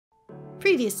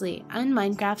Previously on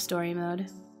Minecraft Story Mode.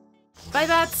 Bye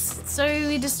bats, sorry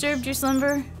we disturbed your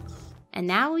slumber. And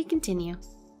now we continue.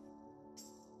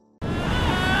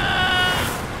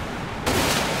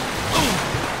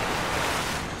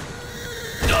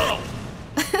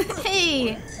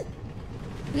 Hey!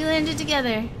 We landed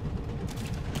together.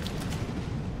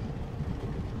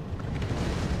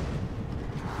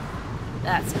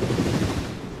 That's cool.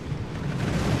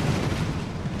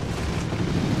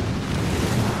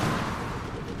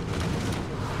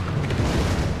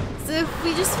 So if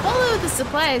we just follow the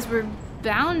supplies, we're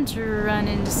bound to run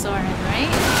into Soren, right?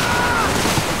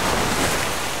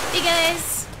 Hey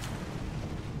guys!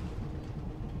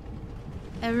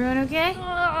 Everyone okay?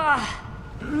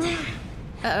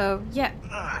 Uh-oh, yeah.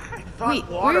 I thought Wait,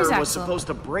 water where's was Axel? supposed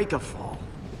to break a fall.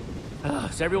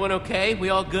 Is everyone okay? We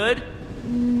all good?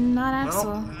 Not Axel.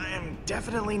 Well, I am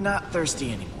definitely not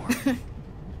thirsty anymore.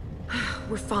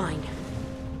 We're fine.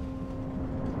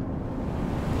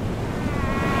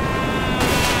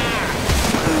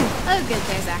 Oh good,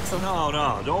 there's Axel.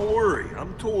 No, don't worry.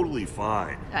 I'm totally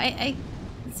fine.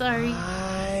 Sorry.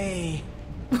 I...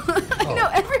 I know,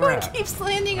 everyone keeps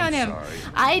landing on him. sorry.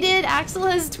 I did, Axel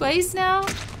has twice now.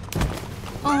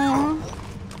 Oh.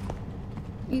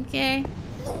 Okay.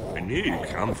 I knew you'd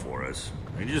come for us.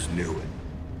 I just knew it.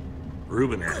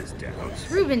 Ruben had his doubts.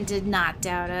 Ruben did not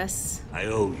doubt us. I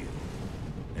owe you.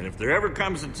 And if there ever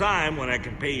comes a time when I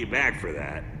can pay you back for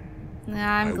that, Nah,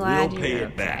 I'm I glad will pay you're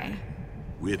it back. okay.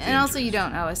 With And also you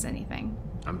interest. don't owe us anything.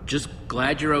 I'm just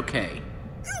glad you're okay.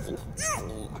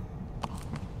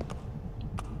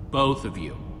 Both of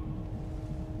you.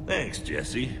 Thanks,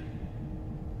 Jesse.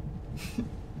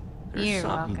 There's You're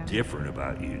something welcome. different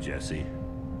about you, Jesse.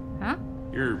 Huh?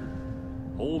 You're...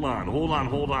 Hold on.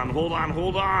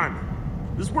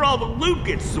 This is where all the loot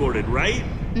gets sorted, right?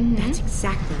 That's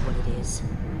exactly what it is.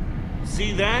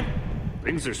 See that?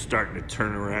 Things are starting to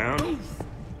turn around.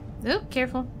 Oh,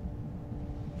 careful.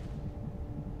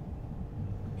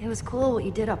 It was cool what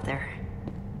you did up there.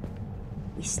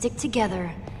 We stick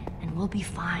together, and we'll be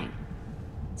fine.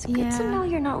 It's good Yeah. to know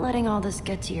you're not letting all this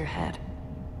get to your head.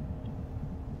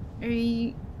 Are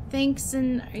you... Thanks,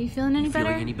 and are you feeling any better?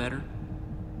 Feeling any better?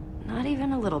 Not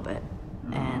even a little bit.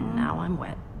 And now I'm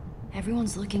wet.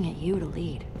 Everyone's looking at you to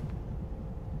lead.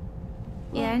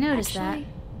 Yeah, I noticed Actually,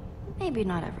 maybe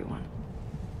not everyone.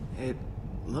 It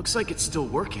looks like it's still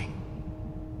working.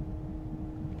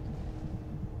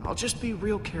 I'll just be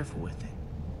real careful with it.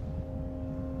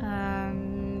 that.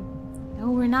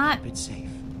 No, we're not. Keep it safe.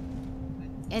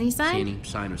 Any See sign? any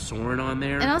sign of Soren on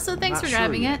there? And also, thanks Not for sure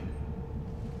grabbing yet. it.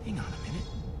 Hang on a minute.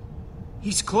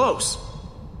 He's close.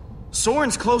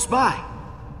 Soren's close by.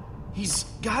 He's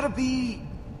gotta be...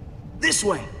 this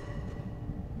way.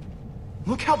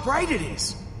 Look how bright it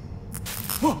is.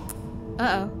 Whoa.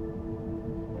 Uh-oh.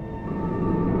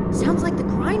 Sounds like the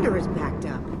grinder is backed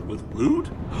up. With loot?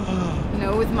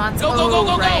 No, with monsters. Go, go, go,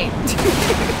 go, go! Right.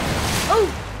 Oh!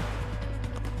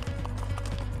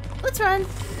 Let's run.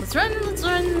 Let's run, let's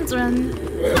run, let's run.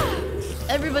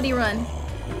 Everybody run.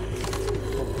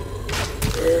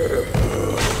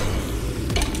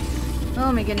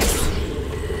 Oh my goodness.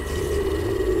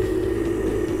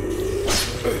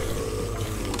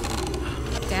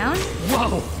 Down,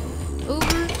 Whoa!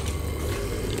 over,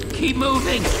 Keep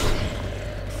moving!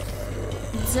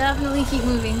 definitely keep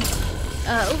moving.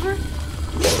 Over.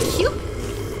 Cute.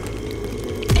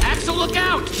 Axel, look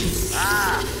out!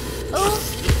 Oh,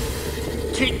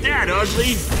 Take that,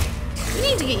 ugly! we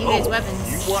need to get you guys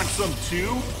weapons. You want some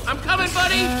too? I'm coming,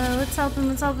 buddy! Let's help him,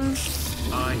 let's help him.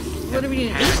 I What are we doing?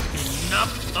 had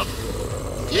enough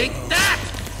of... Take that!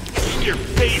 In your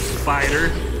face, spider!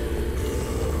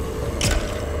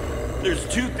 There's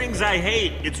two things I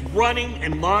hate. It's running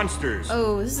and monsters.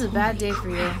 Oh, this is a bad day for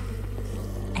you.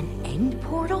 An end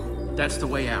portal? That's the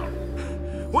way out.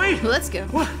 Wait! Let's go.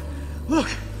 What? Look!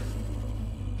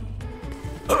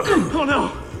 Oh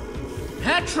no!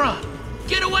 Petra!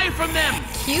 Get away from them!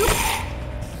 Cute.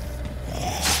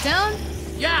 Down.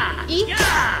 Yeah! E.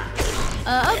 Yeah!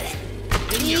 Up.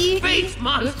 In E. your face,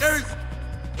 monsters! Oops.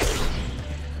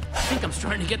 I think I'm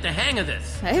starting to get the hang of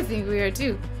this. I think we are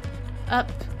too.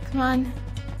 Up. Come on.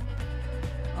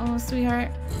 Oh, sweetheart.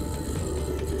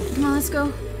 Come on, let's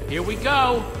go. Here we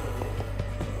go!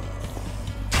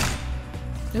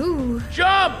 Ooh.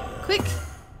 Jump! Quick.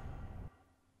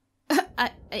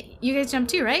 You guys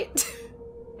jumped too, right?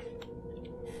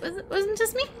 Wasn't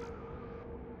just me?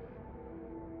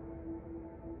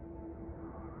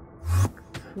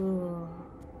 Cool.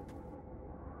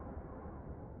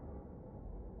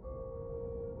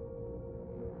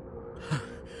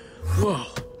 Whoa.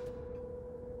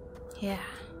 Yeah.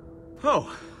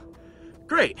 Oh,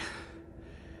 Great.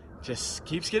 Just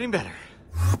keeps getting better.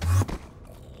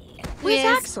 Where's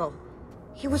Yes. Axel?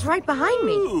 He was right behind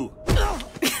me. Ooh.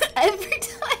 Every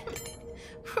time.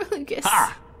 Poor Lucas.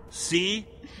 Ha! See?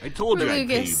 I told you I'd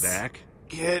pay you Lucas. back.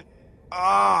 Get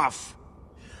off.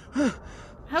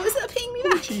 How is that paying me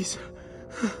back? Jeez.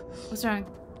 What's wrong?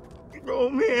 Oh,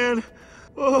 man.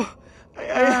 Oh,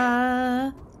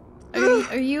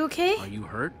 Are you okay? Are you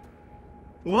hurt?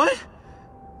 What?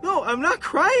 No, I'm not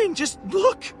crying. Just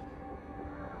look.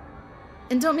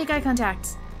 And don't make eye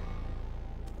contact.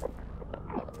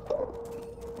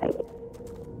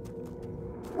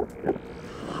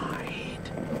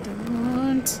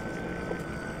 Don't.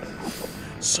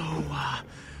 So,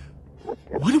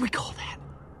 what do we call that?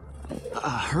 A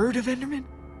herd of Endermen?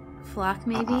 Flock,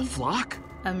 maybe? A flock?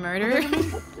 A murder?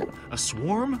 A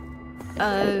swarm?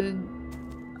 A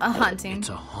haunting. It's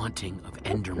a haunting of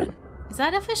Enderman. Is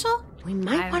that official? We I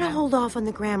might don't want to know. hold off on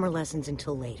the grammar lessons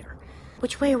until later.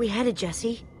 Which way are we headed,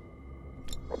 Jesse?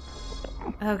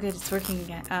 Oh, good. It's working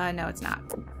again. No, it's not.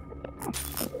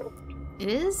 It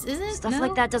is? Is it? Stuff No?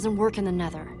 like that doesn't work in the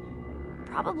Nether.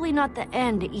 Probably not the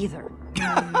end either.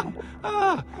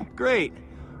 Ah, great.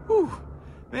 Whew.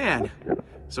 Man,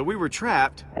 so we were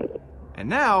trapped, and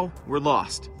now we're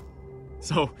lost.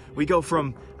 So we go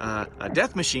from a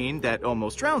death machine that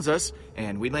almost drowns us,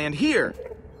 and we land here,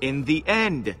 in the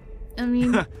end. I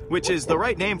mean, at Which is the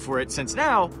right name for it, since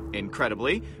now,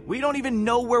 incredibly, we don't even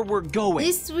know where we're going.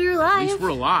 least we're At alive. least we're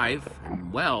alive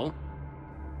and well.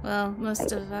 Well,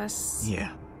 most of us.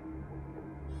 Yeah.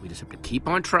 We just have to keep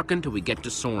on trucking till we get to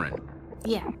Soren.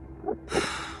 Yeah.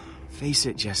 Face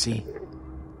it, Jesse.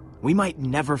 We might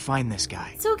never find this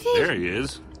guy. It's okay. There he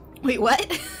is. Wait, what?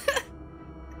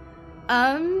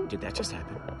 Did that just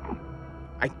happen?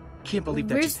 I can't believe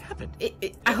that Where's- just happened.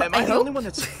 I Am I the hope. only one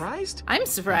that's surprised? I'm It has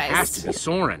to surprised. be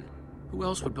Soren. Who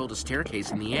else would build a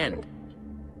staircase in the end?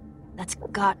 That's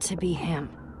got to be him.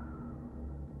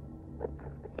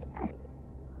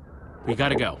 We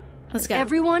gotta go. Let's go.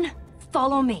 Everyone,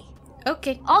 follow me.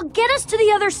 Okay. I'll get us to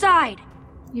the other side.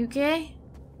 You okay?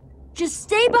 Just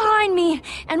stay behind me,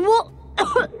 and we'll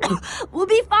we'll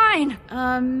be fine.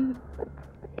 Are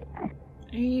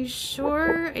you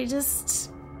sure?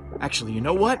 Actually, you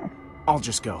know what? I'll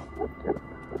just go.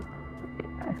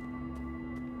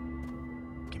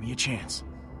 Give me a chance.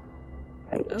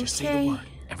 Just say the Okay. word.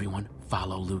 Everyone,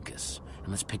 follow Lucas. And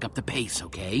let's pick up the pace,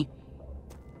 okay?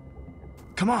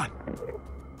 Come on.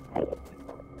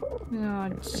 Oh,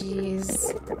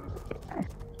 jeez.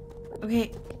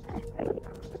 Okay.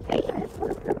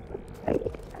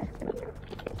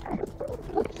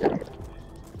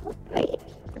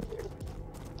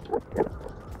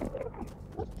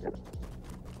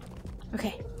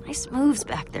 Okay. Nice moves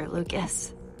back there,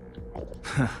 Lucas.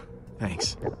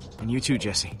 Thanks. And you too,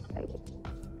 Jesse.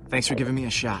 Thanks for giving me a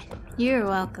shot. You're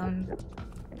welcome.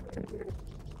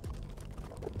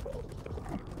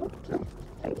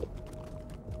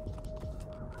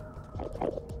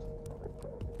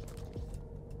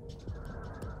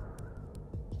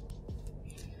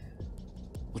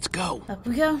 Let's go. Up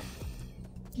we go.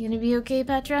 You gonna be okay,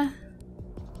 Petra?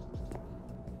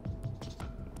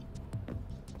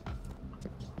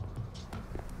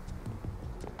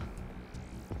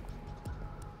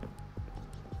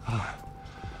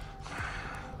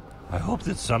 I hope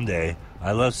that someday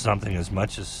I love something as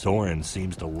much as Soren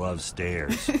seems to love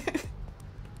stairs.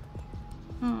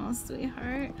 Oh,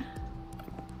 sweetheart.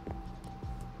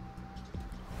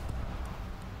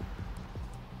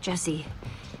 Jesse,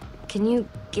 can you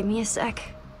give me a sec?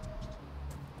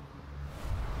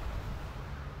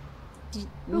 Do you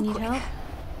Real need quick. help?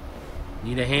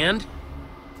 Need a hand?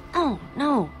 Oh,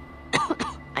 no.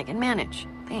 I can manage.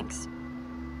 Thanks.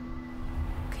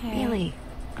 Okay. Really,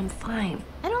 I'm fine.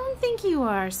 I don't think you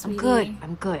are, I'm sweetie. good.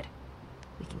 I'm good.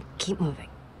 We can keep moving.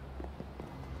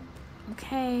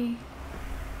 Okay.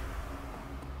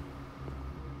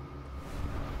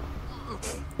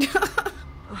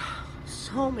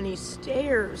 So many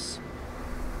stairs.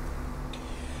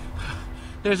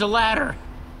 There's a ladder.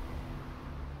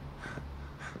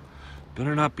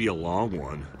 Better not be a long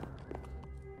one.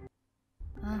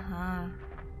 Uh-huh.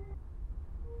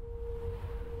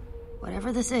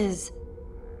 Whatever this is,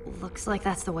 looks like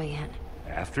that's the way in.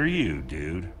 After you,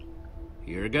 dude.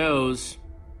 Here goes.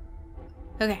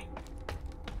 Okay.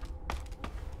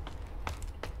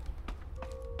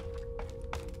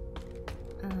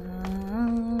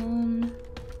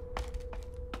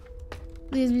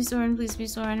 Please be Soren, please be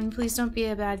Soren, and please don't be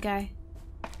a bad guy.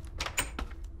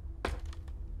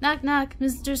 Knock knock,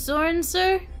 Mr. Soren,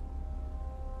 sir?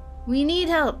 We need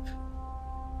help.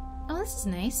 Oh, this is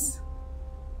nice.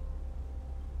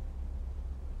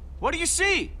 What do you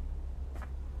see?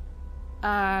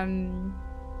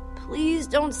 Please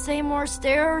don't say more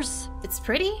stairs. It's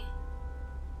pretty.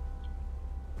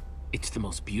 It's the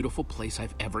most beautiful place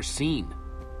I've ever seen.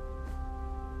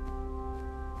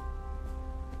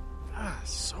 Ah,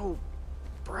 so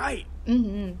bright.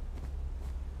 Mm-hmm.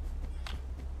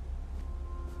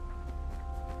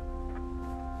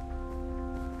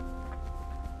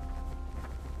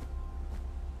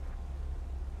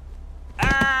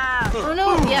 Ah! Oh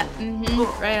no! Yeah.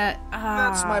 Mm-hmm. Right at.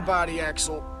 That's my body,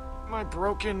 Axel. My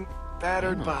broken,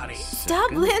 battered body.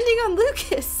 Stop landing on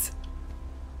Lucas.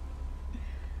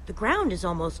 The ground is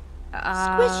almost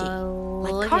squishy,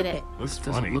 like Look carpet. at it. Looks This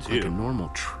doesn't funny, look too. like a normal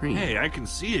tree. Hey, I can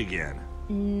see again.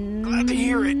 Glad to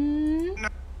hear it.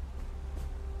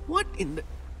 What in the...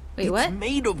 Wait, it's what?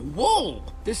 made of wool.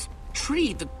 This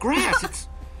tree, the grass,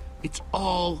 it's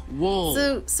all wool.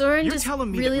 So Soren You're just telling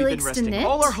me really that we've likes been to resting knit?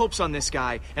 all our hopes on this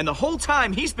guy, and the whole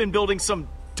time he's been building some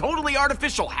totally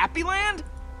artificial happy land?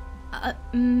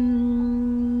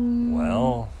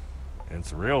 Well,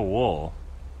 it's real wool.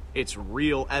 It's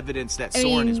real evidence that I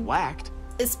Soren is mean- whacked.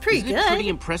 It's pretty Isn't good. it pretty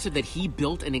impressive that he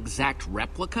built an exact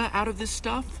replica out of this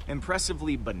stuff?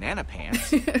 Impressively banana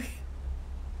pants.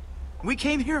 We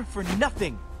came here for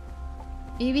nothing.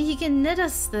 Maybe he can knit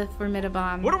us the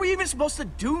Formidabomb. What are we even supposed to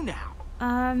do now?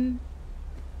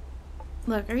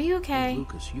 Look, are you okay? Hey,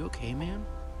 Lucas, you okay, man?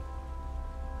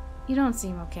 You don't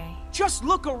seem okay. Just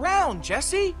look around,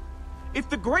 Jesse. If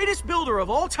the greatest builder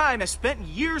of all time has spent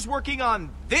years working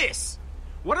on this,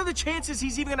 what are the chances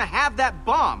he's even gonna have that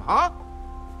bomb, huh?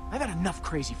 I've had enough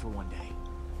crazy for one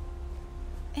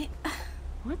day.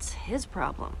 What's his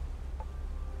problem?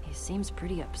 He seems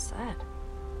pretty upset.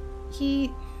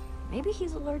 Maybe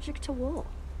he's allergic to wool.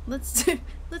 Let's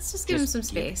just give him some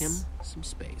space. Give him some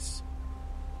space.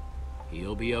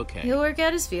 He'll be okay. He'll work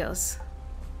out his feels.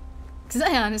 Because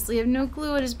I honestly have no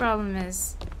clue what his problem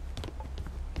is.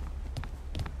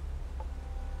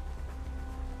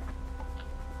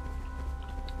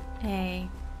 Hey.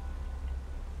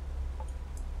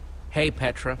 Hey,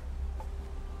 Petra.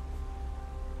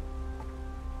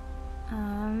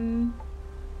 How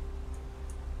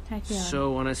you feeling?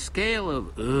 So, on a scale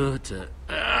of to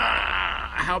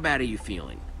how bad are you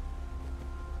feeling?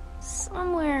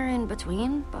 Somewhere in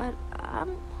between, but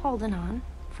I'm holding on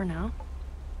for now.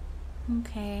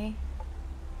 Okay.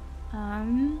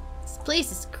 This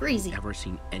place is crazy. Ever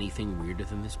seen anything weirder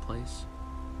than this place?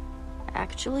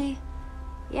 Actually,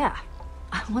 yeah.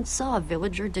 I once saw a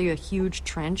villager dig a huge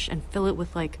trench and fill it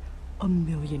with like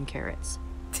 1,000,000 carrots.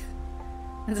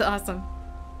 That's awesome.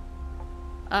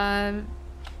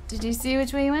 Did you see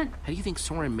which way he went? How do you think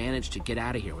Soren managed to get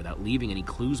out of here without leaving any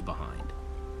clues behind?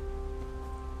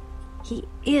 He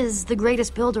is the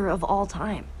greatest builder of all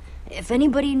time. If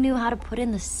anybody knew how to put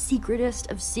in the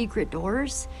secretest of secret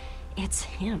doors, it's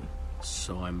him.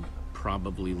 So I'm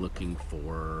probably looking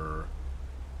for...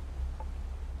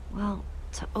 Well,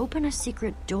 to open a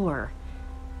secret door,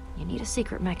 you need a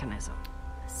secret mechanism.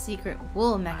 Secret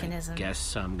wool mechanism.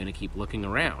 Guess I'm gonna keep looking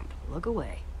around. Look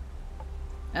away.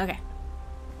 Okay.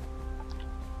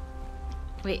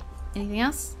 Wait, anything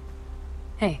else?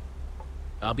 Hey,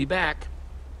 I'll be back.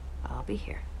 I'll be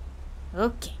here.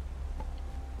 Okay.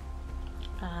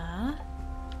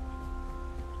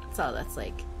 So that's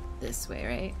like this way,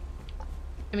 right?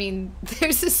 I mean,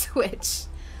 there's a switch,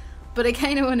 but I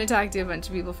kind of want to talk to a bunch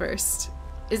of people first.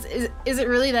 Is it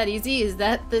really that easy? Is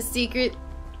that the secret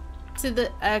to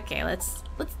the? Okay, let's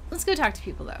go talk to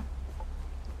people though.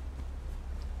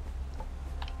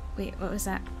 Wait, what was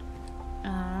that?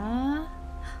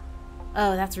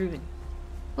 Oh, that's Ruben.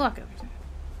 Walk over to him.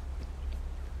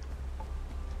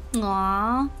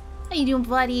 Aww, how you doing,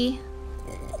 buddy?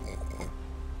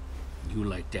 You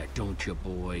like that, don't you,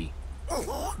 boy?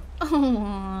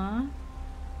 Aww.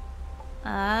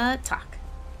 Talk.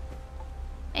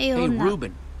 Hey, Hey, old nut.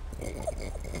 Ruben.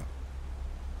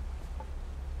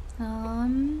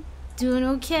 Doing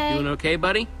okay? Doing okay,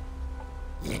 buddy?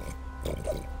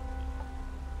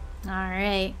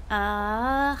 Alright,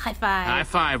 high five. High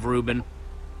five, Ruben.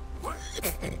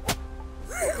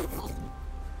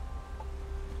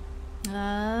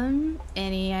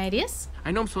 Any ideas?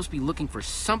 I know I'm supposed to be looking for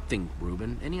something,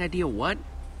 Ruben. Any idea what?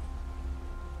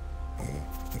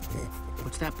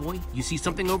 What's that, boy? You see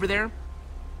something over there?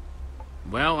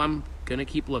 Well, I'm gonna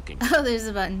keep looking. Oh, there's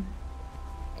a button.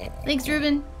 Thanks,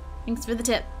 Ruben. Thanks for the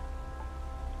tip.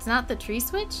 It's not the tree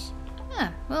switch? Huh,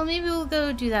 well, maybe we'll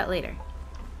go do that later.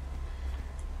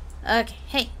 Okay,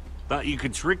 hey. Thought you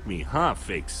could trick me, huh,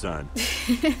 fake son?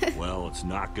 Well, it's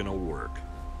not gonna work.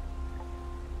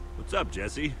 What's up,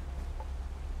 Jesse?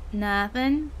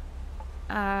 Nothing.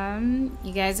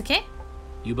 You guys okay?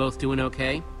 You both doing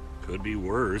okay? Could be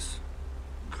worse.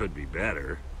 Could be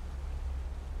better.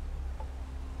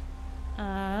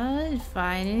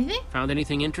 Find anything? Found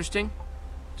anything interesting?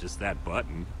 Just that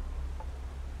button.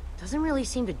 Doesn't really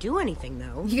seem to do anything,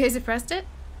 though. You guys have pressed it?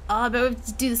 Oh, but we have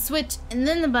to do the switch and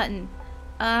then the button.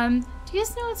 Do you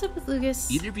guys know what's up with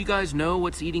Lucas? Either of you guys know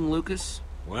what's eating Lucas?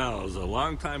 Well, as a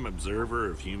longtime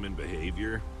observer of human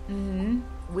behavior,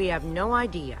 We have no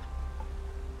idea.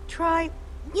 Try,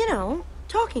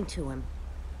 talking to him.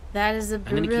 That is a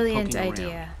gonna keep brilliant poking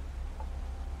idea.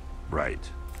 right.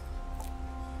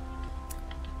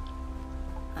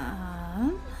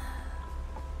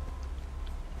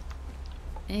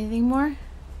 Anything more?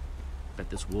 Bet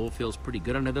this wool feels pretty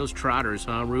good under those trotters,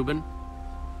 huh, Reuben?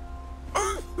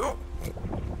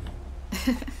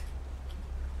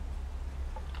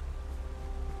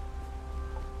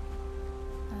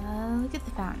 Look at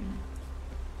the fountain.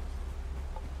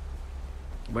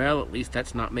 Well, at least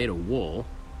that's not made of wool.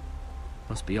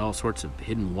 Must be all sorts of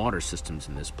hidden water systems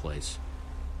in this place.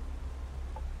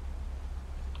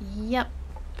 Yep.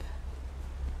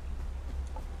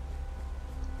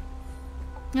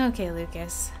 Okay,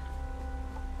 Lucas.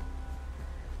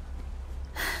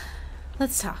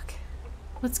 Let's talk.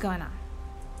 What's going on?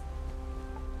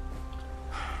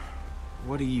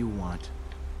 What do you want?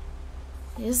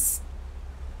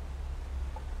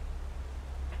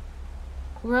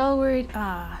 We're all worried.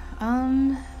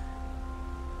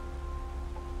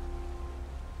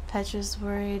 Petra's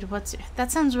worried.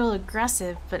 That sounds real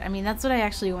aggressive, but I mean, that's what I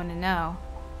actually want to know.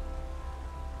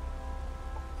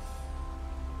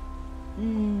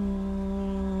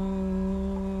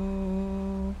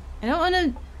 I don't want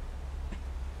to...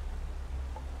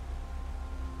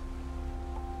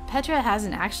 Petra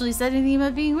hasn't actually said anything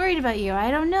about being worried about you.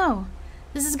 I don't know.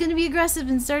 This is going to be aggressive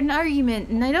and start an argument,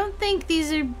 and I don't think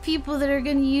these are people that are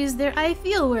going to use their I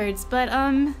feel words, but,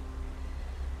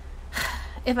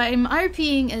 if I'm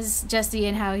RPing as Jesse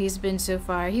and how he's been so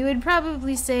far, he would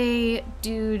probably say,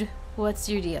 dude, what's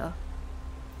your deal?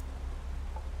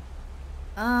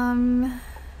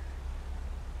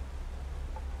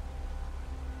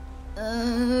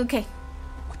 Okay.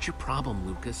 What's your problem,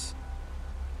 Lucas?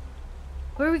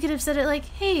 Or we could have said it like,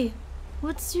 hey,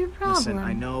 what's your problem? Listen,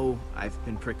 I know I've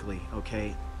been prickly,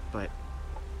 okay? But,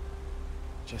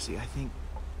 Jesse, I think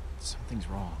something's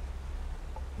wrong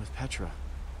with Petra.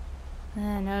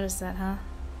 I noticed that, huh?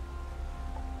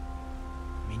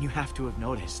 I mean, you have to have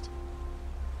noticed.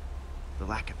 The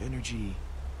lack of energy,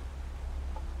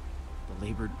 the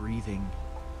labored breathing.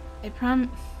 I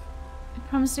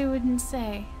promised I wouldn't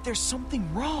say. There's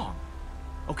something wrong,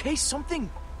 okay? Something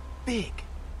big.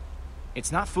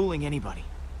 It's not fooling anybody.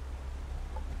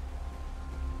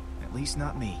 At least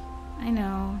not me. I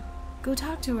know. Go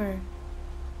talk to her.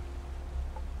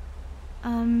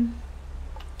 God,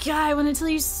 I want to tell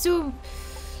you so...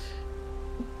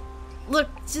 Look,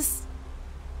 just...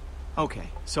 Okay,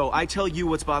 so I tell you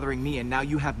what's bothering me and now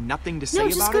you have nothing to say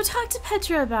about it? No, just go talk to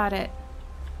Petra about it.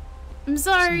 I'm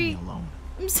sorry. Leave me alone.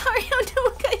 I'm sorry, oh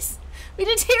no, guys. We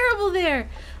did terrible there.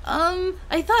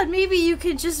 I thought maybe you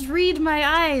could just read my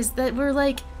eyes that were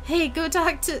like, hey, go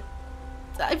talk to...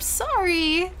 I'm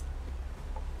sorry.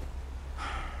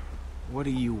 What do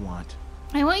you want?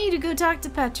 I want you to go talk to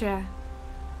Petra.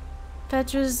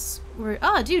 Petra's...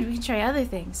 Oh, dude, we can try other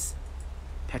things.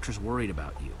 Petra's worried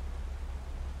about you.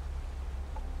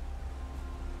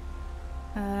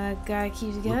 Gotta keep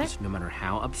it together? Lucas, no matter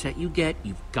how upset you get,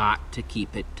 you've got to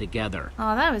keep it together.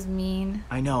 Oh, that was mean.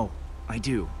 I know. I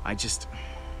do. I just...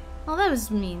 Oh, that was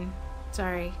mean.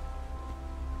 Sorry.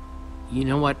 You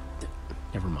know what?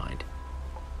 Never mind.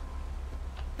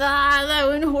 Ah, that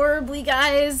went horribly,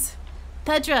 guys.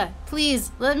 Petra,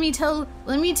 please, let me tell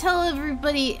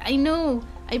everybody. I know,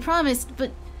 I promised,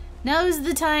 but now is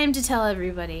the time to tell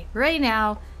everybody. Right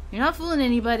now. You're not fooling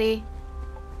anybody.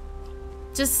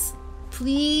 Just,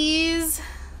 please.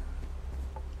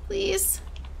 Please.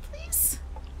 Please.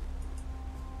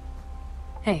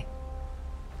 Hey.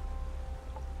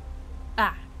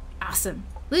 Ah, awesome.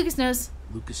 Lucas knows.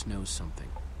 Lucas knows something.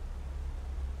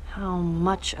 How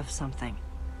much of something?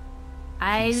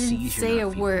 I He didn't sees you're say not a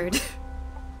feeling word.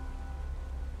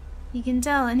 He can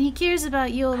tell, and he cares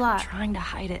about you a I'm lot. trying to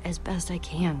hide it as best I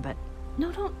can, but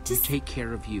No, don't You just... take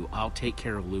care of you. I'll take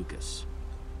care of Lucas.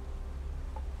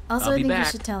 Also, I'll I be think you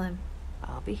back. should tell him.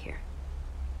 I'll be here.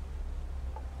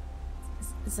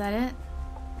 Is that it?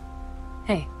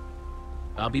 Hey,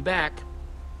 I'll be back.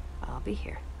 I'll be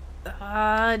here.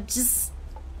 Just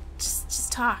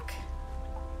talk.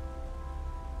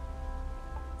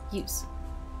 Use.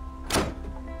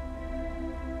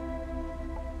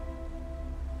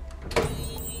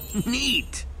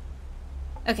 Neat!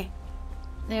 Okay.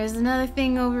 There's another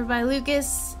thing over by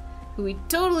Lucas, who we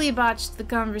totally botched the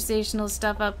conversational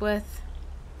stuff up with.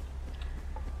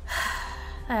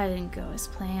 That didn't go as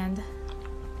planned.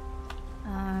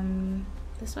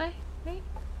 This way? Right?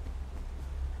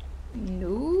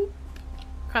 Nope.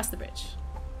 Cross the bridge.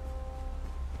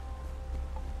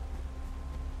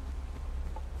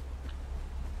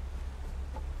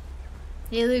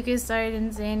 Hey Lucas, sorry I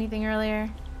didn't say anything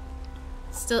earlier.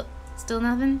 Still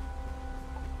nothing?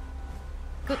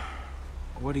 Go.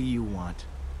 What do you want?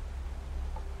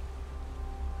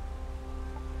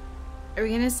 Are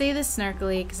we gonna say this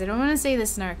snarkily? Because I don't want to say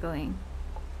this snarkily.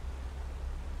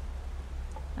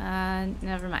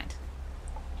 Never mind.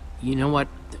 You know what?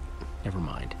 Never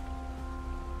mind.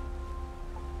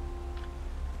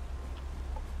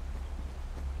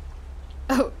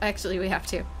 Oh, actually, we have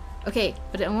to. Okay,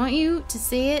 but I want you to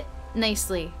say it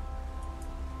nicely.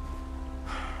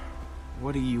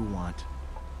 What do you want?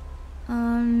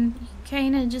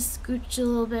 Kind of just scooch a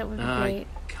little bit would be great.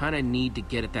 I kind of need to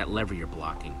get at that lever you're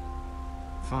blocking.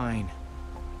 Fine.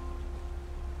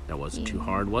 That wasn't too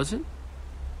hard, was it?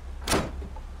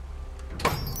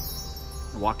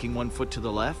 Walking 1 foot to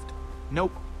the left?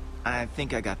 Nope. I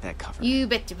think I got that covered. You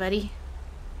betcha, buddy.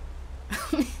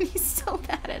 He's so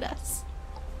mad at us.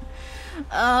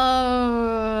 Oh,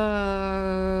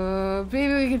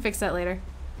 maybe we can fix that later.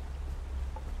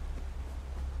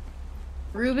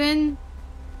 Ruben,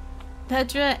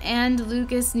 Petra, and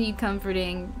Lucas need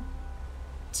comforting.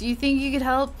 Do you think you could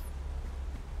help?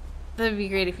 That'd be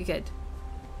great if you could.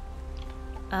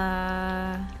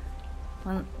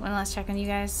 One last check on you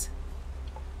guys.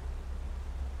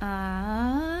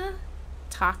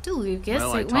 Talk to Lucas.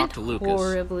 Well, I it talked went to Lucas.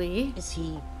 horribly. Is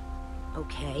he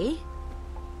okay?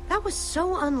 That was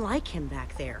so unlike him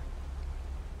back there.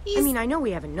 I mean, I know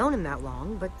we haven't known him that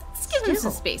long, but Let's give him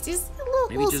some still. space. He's a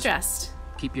Maybe little just stressed.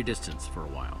 keep your distance for a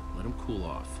while. Let him cool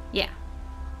off. Yeah,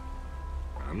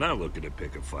 I'm not looking to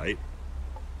pick a fight.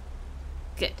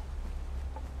 good.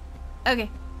 Okay.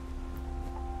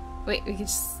 Wait, we could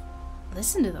just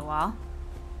listen to the wall.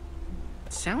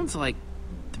 It sounds like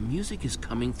the music is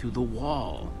coming through the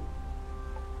wall.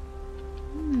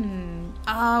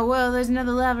 Oh, well, there's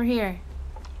another lever here.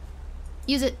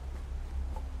 Use it.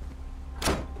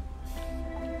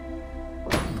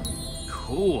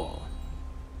 Cool.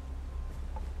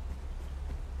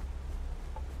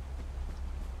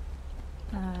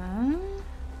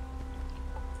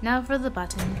 Now for the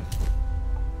button.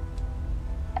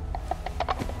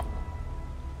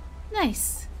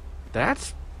 Nice.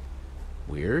 That's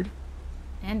weird.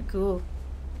 And cool.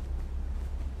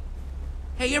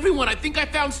 Hey everyone, I think I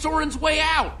found Soren's way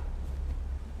out!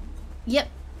 Yep.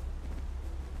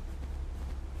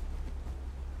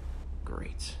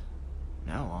 Great.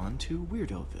 Now on to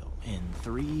Weirdoville in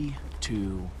 3,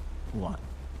 2, 1.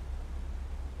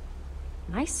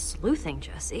 Nice sleuthing,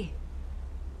 Jesse.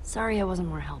 Sorry I wasn't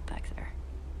more help back there.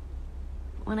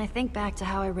 When I think back to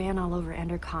how I ran all over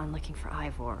Endercon looking for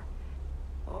Ivor,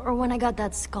 or when I got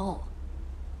that skull,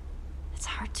 it's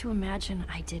hard to imagine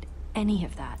I did any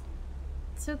of that.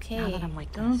 It's okay. Now that I'm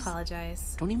like Don't this.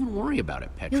 apologize. Don't even worry about it,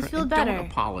 Petra. You'll feel and better. Don't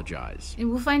apologize. And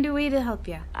we'll find a way to help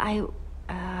you.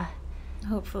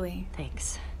 Hopefully.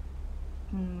 Thanks.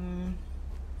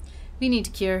 We need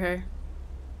to cure her.